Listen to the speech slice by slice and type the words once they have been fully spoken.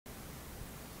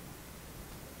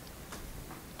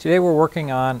Today we're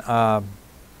working on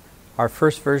our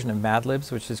first version of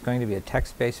MadLibs, which is going to be a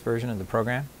text-based version of the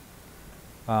program.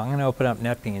 I'm going to open up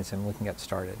NetBeans and we can get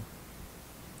started.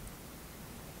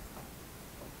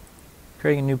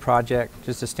 Creating a new project,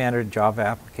 just a standard Java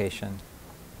application.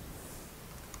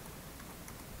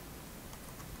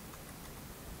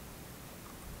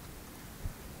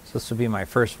 So this will be my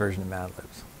first version of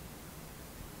MadLibs.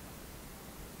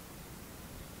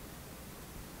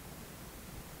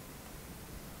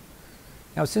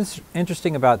 Now what's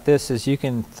interesting about this is you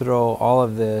can throw all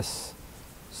of this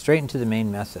straight into the main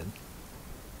method.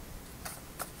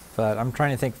 But I'm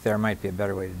trying to think if there might be a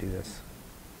better way to do this.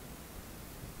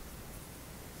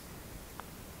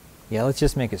 Yeah, let's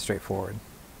just make it straightforward.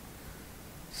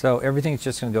 So everything's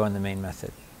just going to go in the main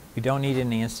method. We don't need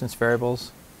any instance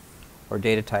variables or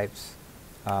data types.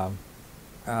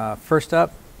 First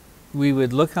up, we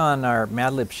would look on our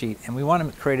MadLib sheet and we want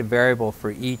to create a variable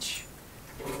for each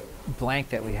blank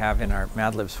that we have in our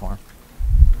MadLibs form.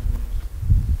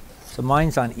 So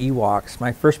mine's on Ewoks.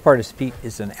 My first part of speech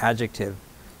is an adjective.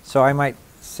 So I might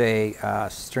say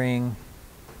string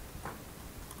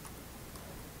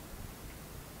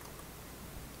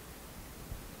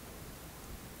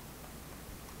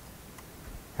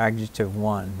adjective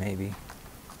 1 maybe.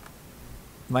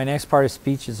 My next part of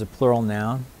speech is a plural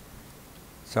noun.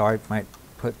 So I might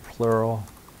put plural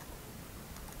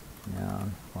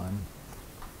noun 1.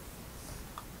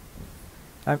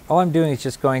 All I'm doing is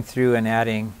just going through and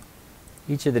adding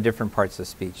each of the different parts of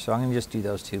speech. So I'm going to just do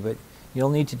those two, but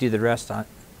you'll need to do the rest of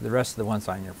the ones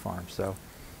on your form. So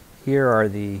here are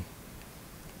the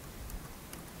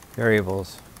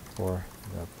variables for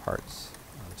the parts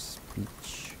of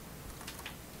speech.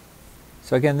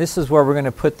 So again, this is where we're going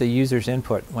to put the user's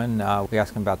input when we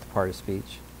ask them about the part of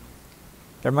speech.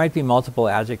 There might be multiple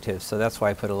adjectives, so that's why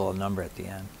I put a little number at the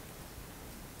end.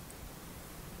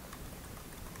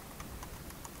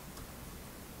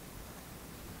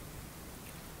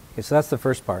 Okay, so that's the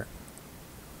first part.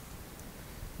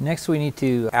 Next we need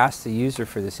to ask the user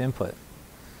for this input.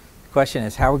 The question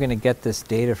is how we're going to get this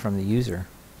data from the user.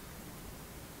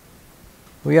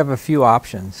 We have a few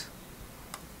options.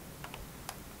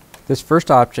 This first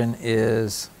option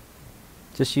is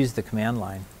just use the command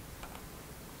line.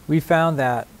 We found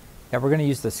that we're going to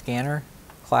use the scanner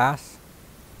class.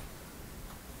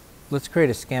 Let's create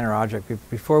a scanner object.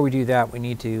 Before we do that, we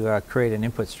need to create an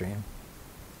input stream.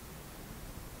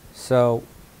 So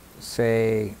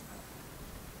say,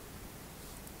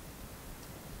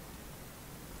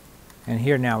 and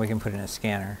here now we can put in a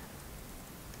scanner.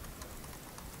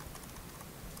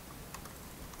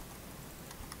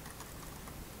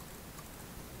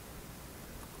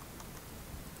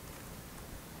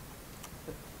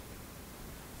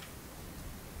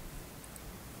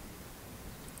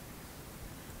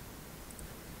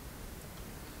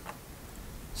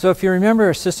 So if you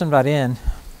remember system.in,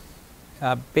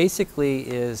 basically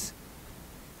is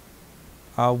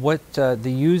what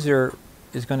the user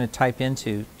is going to type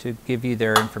into to give you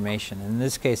their information. In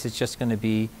this case, it's just going to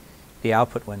be the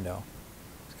output window.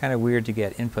 It's kind of weird to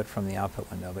get input from the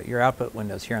output window, but your output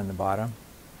window is here on the bottom.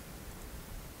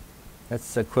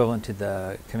 That's equivalent to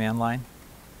the command line.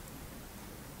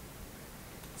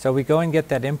 So we go and get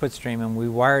that input stream and we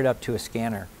wire it up to a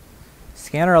scanner.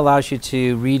 Scanner allows you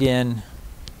to read in,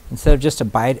 instead of just a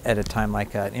byte at a time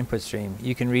like an input stream,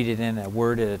 you can read it in a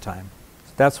word at a time.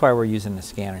 So that's why we're using the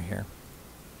scanner here.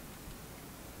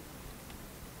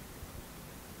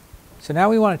 So now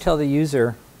we want to tell the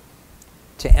user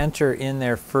to enter in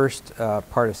their first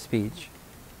part of speech.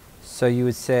 So you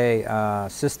would say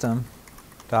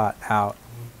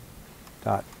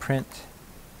system.out.print.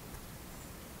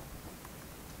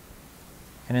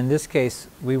 And in this case,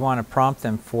 we want to prompt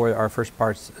them for our first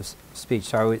parts of speech.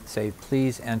 So I would say,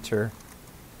 please enter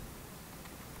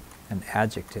an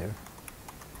adjective.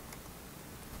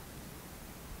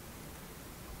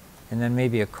 And then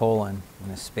maybe a colon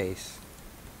and a space.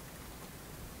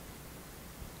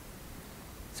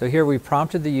 So here we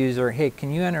prompted the user, hey,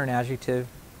 can you enter an adjective?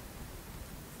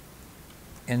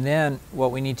 And then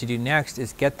what we need to do next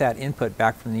is get that input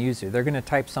back from the user. They're going to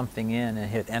type something in and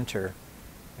hit enter.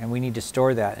 And we need to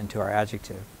store that into our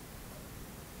adjective.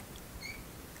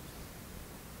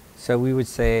 So we would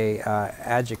say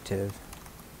adjective,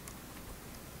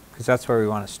 because that's where we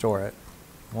want to store it,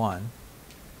 1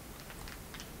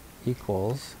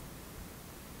 equals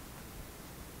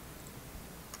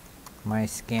my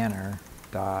scanner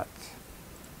dot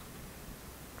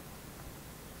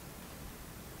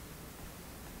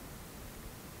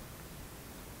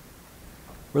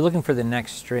we're looking for the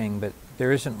next string, but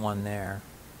there isn't one there.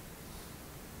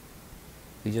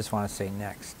 We just want to say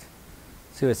next.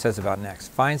 See what it says about next.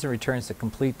 Finds and returns the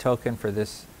complete token for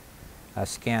this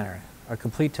scanner. A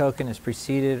complete token is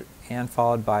preceded and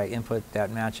followed by input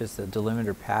that matches the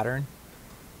delimiter pattern.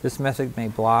 This method may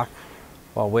block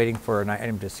while waiting for an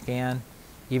item to scan,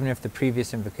 even if the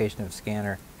previous invocation of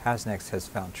scanner hasNext has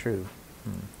found true.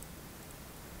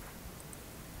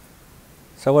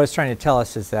 So what it's trying to tell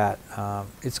us is that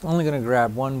it's only going to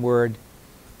grab one word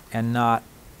and not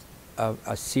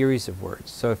a series of words.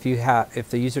 So if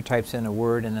the user types in a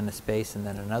word and then a space and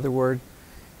then another word,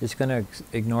 it's going to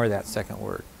ignore that second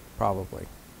word, probably.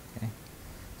 Okay?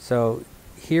 So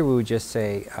here we would just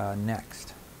say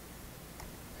next.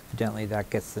 Evidently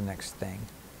that gets the next thing.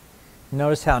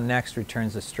 Notice how next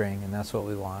returns a string, and that's what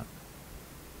we want.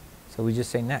 So we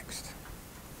just say next.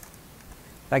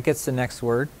 That gets the next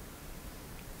word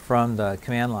from the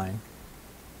command line.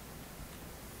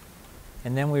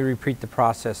 And then we repeat the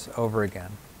process over again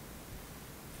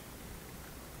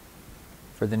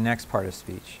for the next part of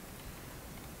speech.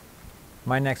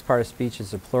 My next part of speech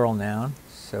is a plural noun,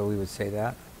 so we would say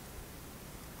that.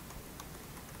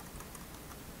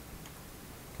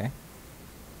 Okay?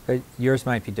 But yours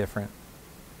might be different.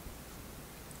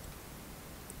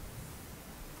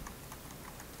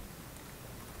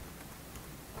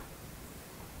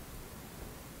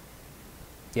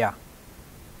 Yeah.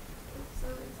 So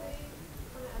if they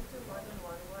want to enter more than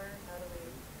one word, how do we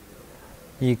do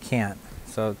that? You can't.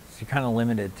 So you're kind of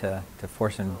limited to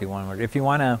force them to be one word. If you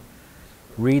want to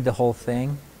read the whole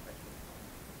thing,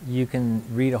 you can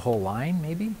read a whole line,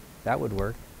 maybe. That would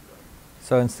work.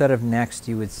 So instead of next,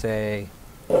 you would say,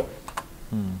 I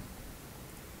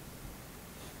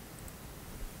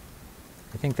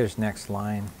think there's next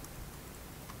line.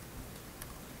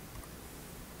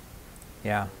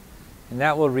 Yeah. And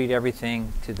that will read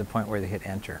everything to the point where they hit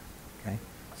enter. Okay?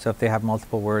 So if they have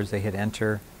multiple words, they hit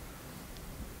enter.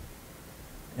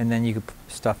 And then you could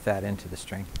stuff that into the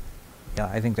string. Yeah,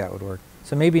 I think that would work.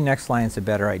 So maybe next line is a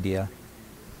better idea.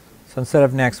 So instead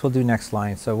of next, we'll do next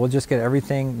line. So we'll just get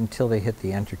everything until they hit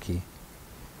the enter key,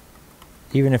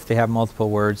 even if they have multiple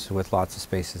words with lots of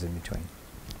spaces in between.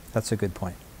 That's a good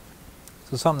point.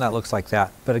 So something that looks like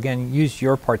that. But again, use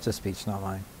your parts of speech, not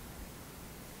mine.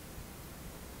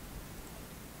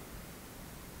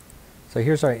 So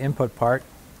here's our input part.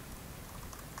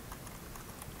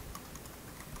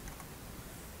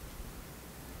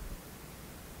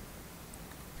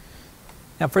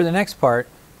 Now for the next part,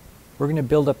 we're going to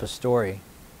build up a story.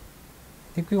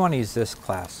 I think we want to use this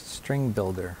class,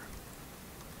 Stringbuilder.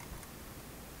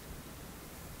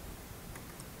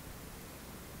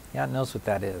 Yeah, it knows what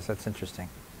that is. That's interesting.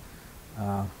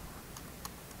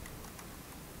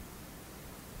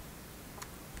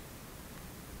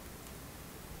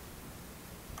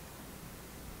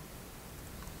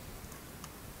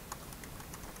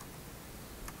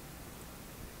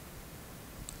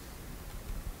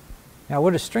 Now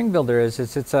what a string builder is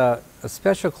it's a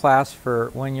special class for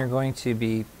when you're going to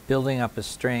be building up a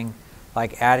string,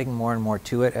 like adding more and more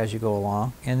to it as you go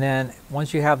along. And then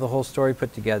once you have the whole story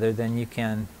put together, then you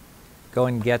can go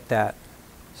and get that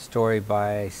story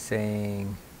by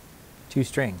saying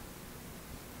toString,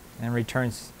 and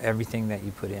returns everything that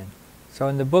you put in. So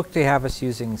in the book they have us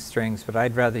using strings, but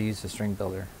I'd rather use a string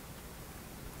builder.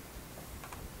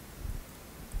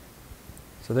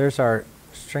 So there's our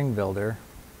string builder.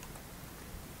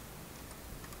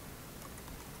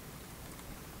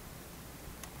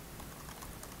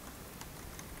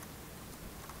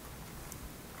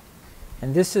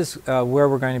 And this is where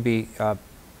we're going to be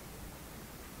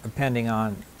appending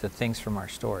on the things from our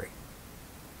story.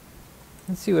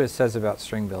 Let's see what it says about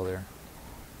string builder.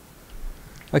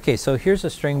 Okay, so here's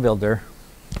a string builder.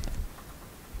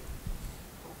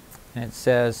 And it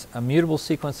says a mutable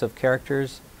sequence of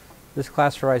characters. This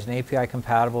class provides an API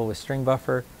compatible with string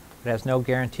buffer, but has no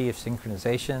guarantee of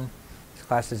synchronization. This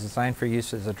class is designed for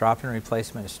use as a drop-in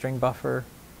replacement of string buffer.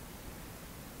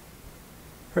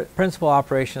 Principal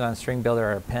operations on string builder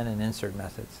are append and insert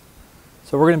methods.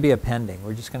 So we're going to be appending.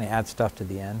 We're just going to add stuff to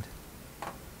the end.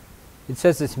 It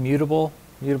says it's mutable.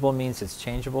 Mutable means it's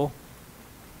changeable.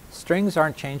 Strings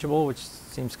aren't changeable, which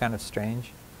seems kind of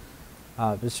strange.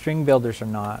 The string builders are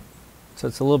not. So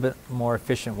it's a little bit more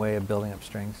efficient way of building up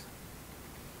strings.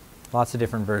 Lots of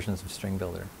different versions of string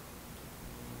builder.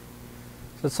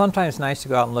 So it's sometimes nice to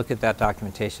go out and look at that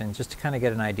documentation just to kind of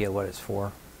get an idea what it's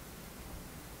for.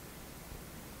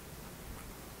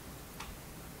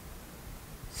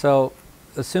 So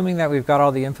assuming that we've got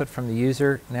all the input from the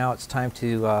user, now it's time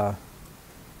to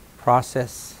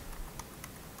process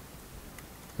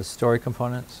the story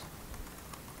components.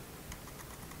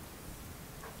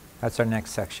 That's our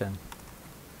next section.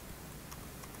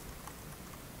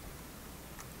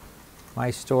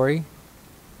 my story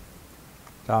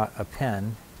dot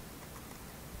append.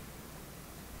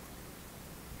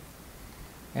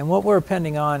 And what we're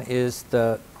appending on is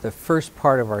the first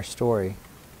part of our story.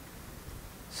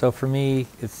 So for me,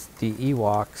 it's the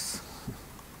Ewoks.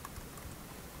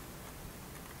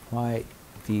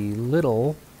 The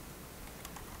little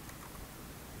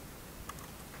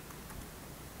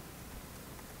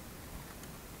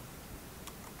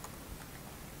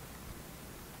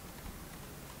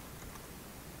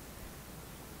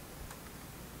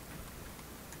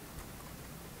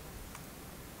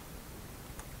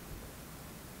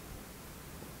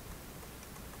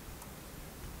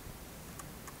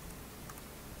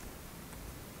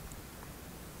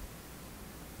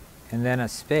and then a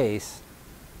space,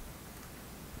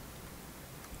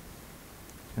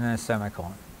 and then a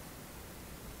semicolon.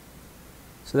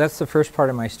 So that's the first part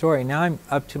of my story. Now I'm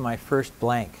up to my first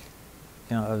blank,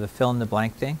 of the fill in the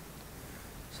blank thing.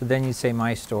 So then you say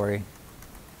my story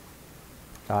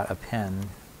dot append,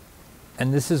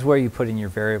 and this is where you put in your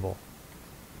variable.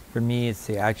 For me, it's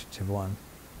the adjective one.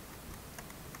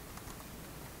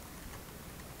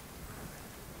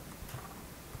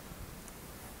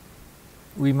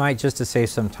 We might, just to save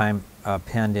some time,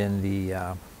 append in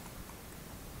the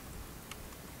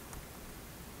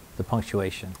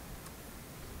punctuation.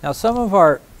 Now, some of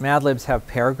our MadLibs have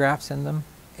paragraphs in them,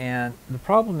 and the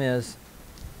problem is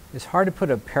it's hard to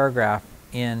put a paragraph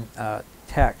in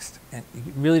text, and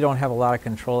you really don't have a lot of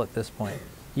control at this point.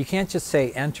 You can't just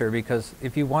say enter, because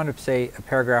if you want to say a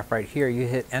paragraph right here, you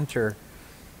hit enter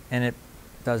and it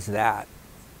does that,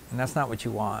 and that's not what you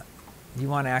want. You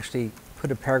want to actually put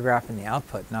a paragraph in the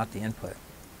output, not the input.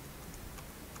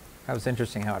 That was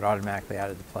interesting how it automatically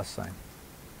added the plus sign.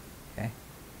 Okay.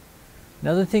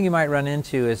 Another thing you might run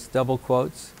into is double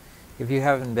quotes. If you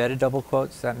have embedded double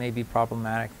quotes, that may be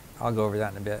problematic. I'll go over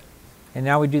that in a bit. And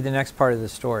now we do the next part of the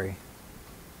story.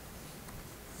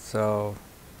 So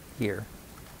here.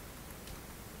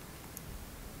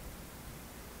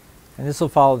 And this will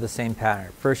follow the same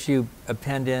pattern. First you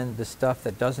append in the stuff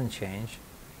that doesn't change.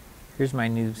 Here's my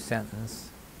new sentence.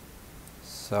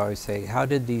 So I say, how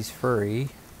did these furry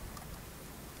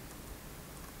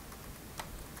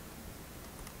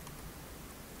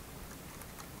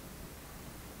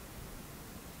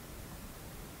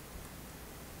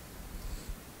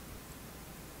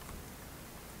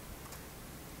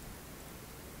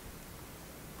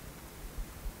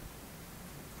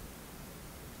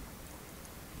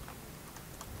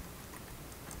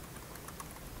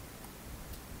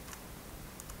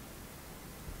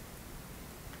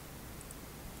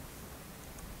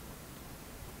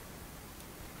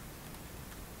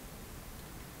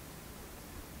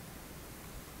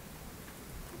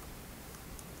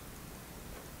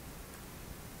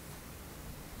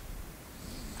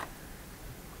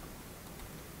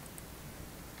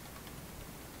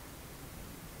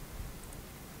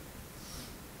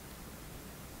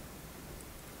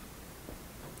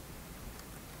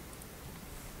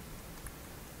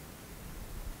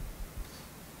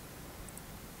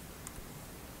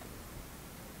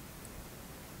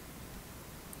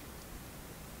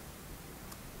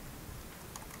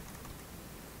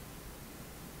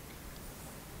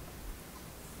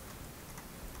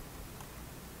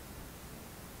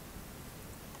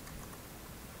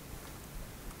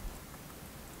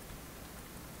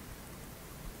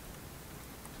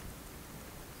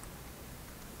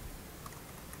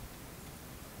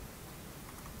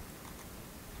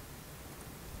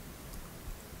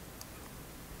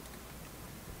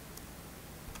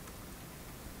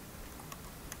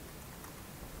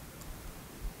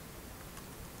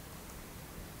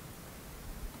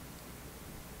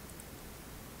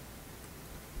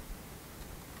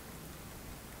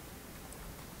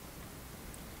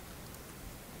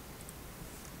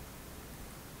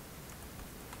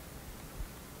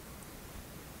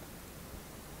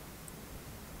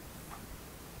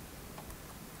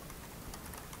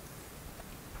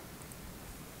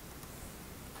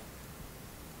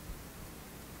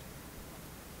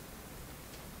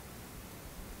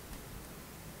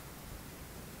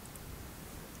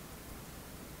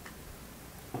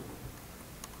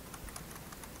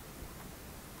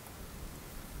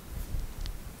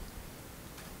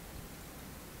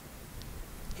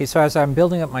Okay, so as I'm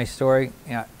building up my story,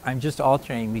 I'm just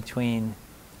alternating between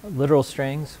literal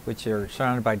strings, which are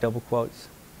surrounded by double quotes,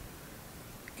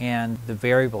 and the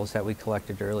variables that we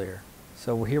collected earlier.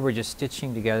 So here we're just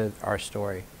stitching together our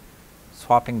story,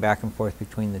 swapping back and forth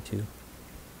between the two.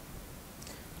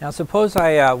 Now suppose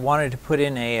I wanted to put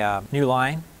in a new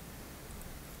line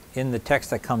in the text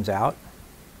that comes out.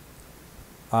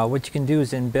 What you can do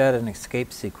is embed an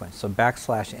escape sequence. So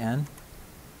 \n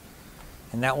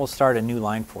and that will start a new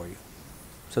line for you.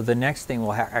 So the next thing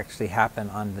will actually happen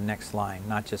on the next line,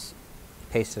 not just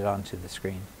paste it onto the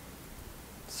screen.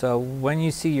 So when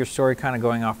you see your story kind of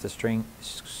going off the screen,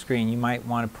 you might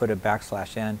want to put a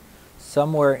 \n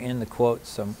somewhere in the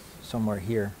quotes, somewhere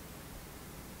here.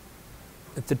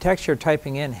 If the text you're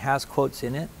typing in has quotes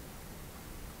in it,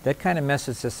 that kind of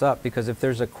messes this up, because if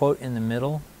there's a quote in the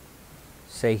middle,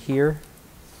 say here,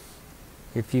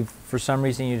 if you, for some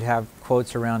reason, you'd have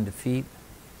quotes around defeat,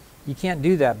 you can't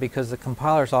do that because the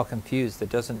compiler's all confused. It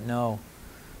doesn't know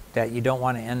that you don't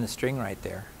want to end the string right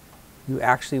there. You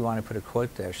actually want to put a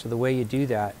quote there. So the way you do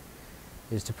that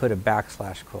is to put a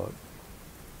 \quote.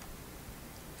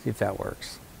 See if that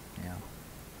works. Yeah.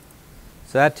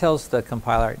 So that tells the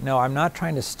compiler, no, I'm not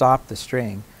trying to stop the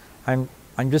string. I'm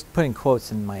just putting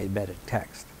quotes in my embedded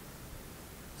text.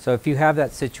 So if you have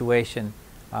that situation,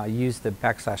 use the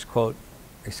 \quote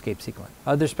escape sequence.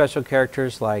 Other special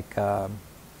characters like a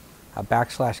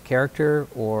 \character,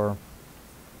 or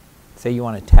say you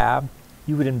want a tab,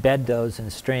 you would embed those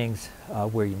in strings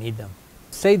where you need them.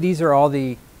 Say these are all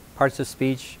the parts of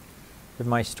speech of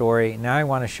my story. Now I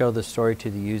want to show the story to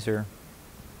the user.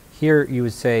 Here you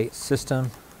would say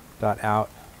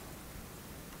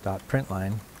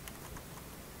system.out.println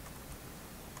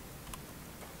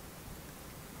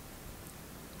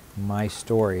my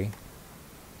story.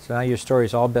 So now your story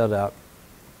is all built up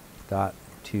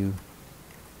 .to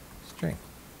string.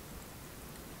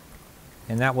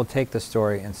 And that will take the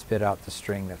story and spit out the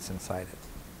string that's inside it.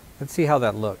 Let's see how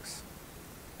that looks.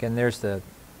 Again, there's the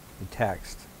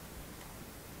text.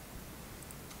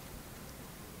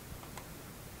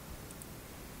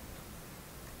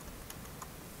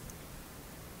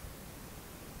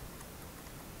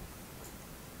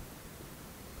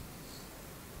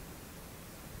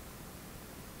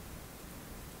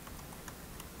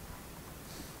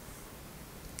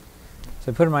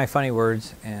 So I put in my funny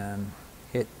words and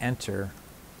hit enter.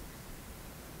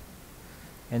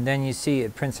 And then you see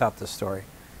it prints out the story.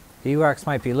 The UX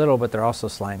might be little, but they're also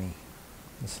slimy.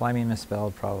 The slimy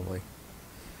misspelled, probably.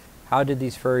 How did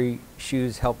these furry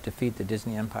shoes help defeat the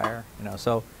Disney Empire?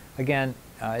 So again,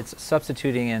 it's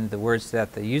substituting in the words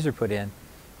that the user put in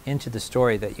into the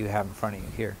story that you have in front of you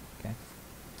here. Okay.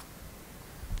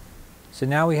 So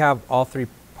now we have all three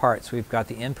parts. We've got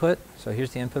the input. So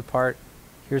here's the input part.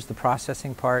 Here's the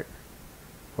processing part,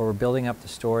 where we're building up the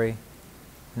story.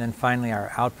 And then finally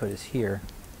our output is here.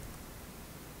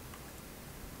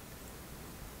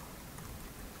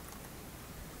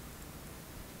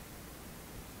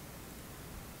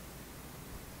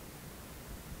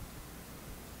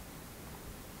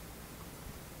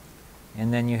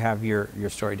 And then you have your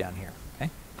story down here. Okay?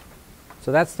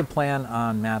 So that's the plan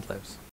on MadLibs.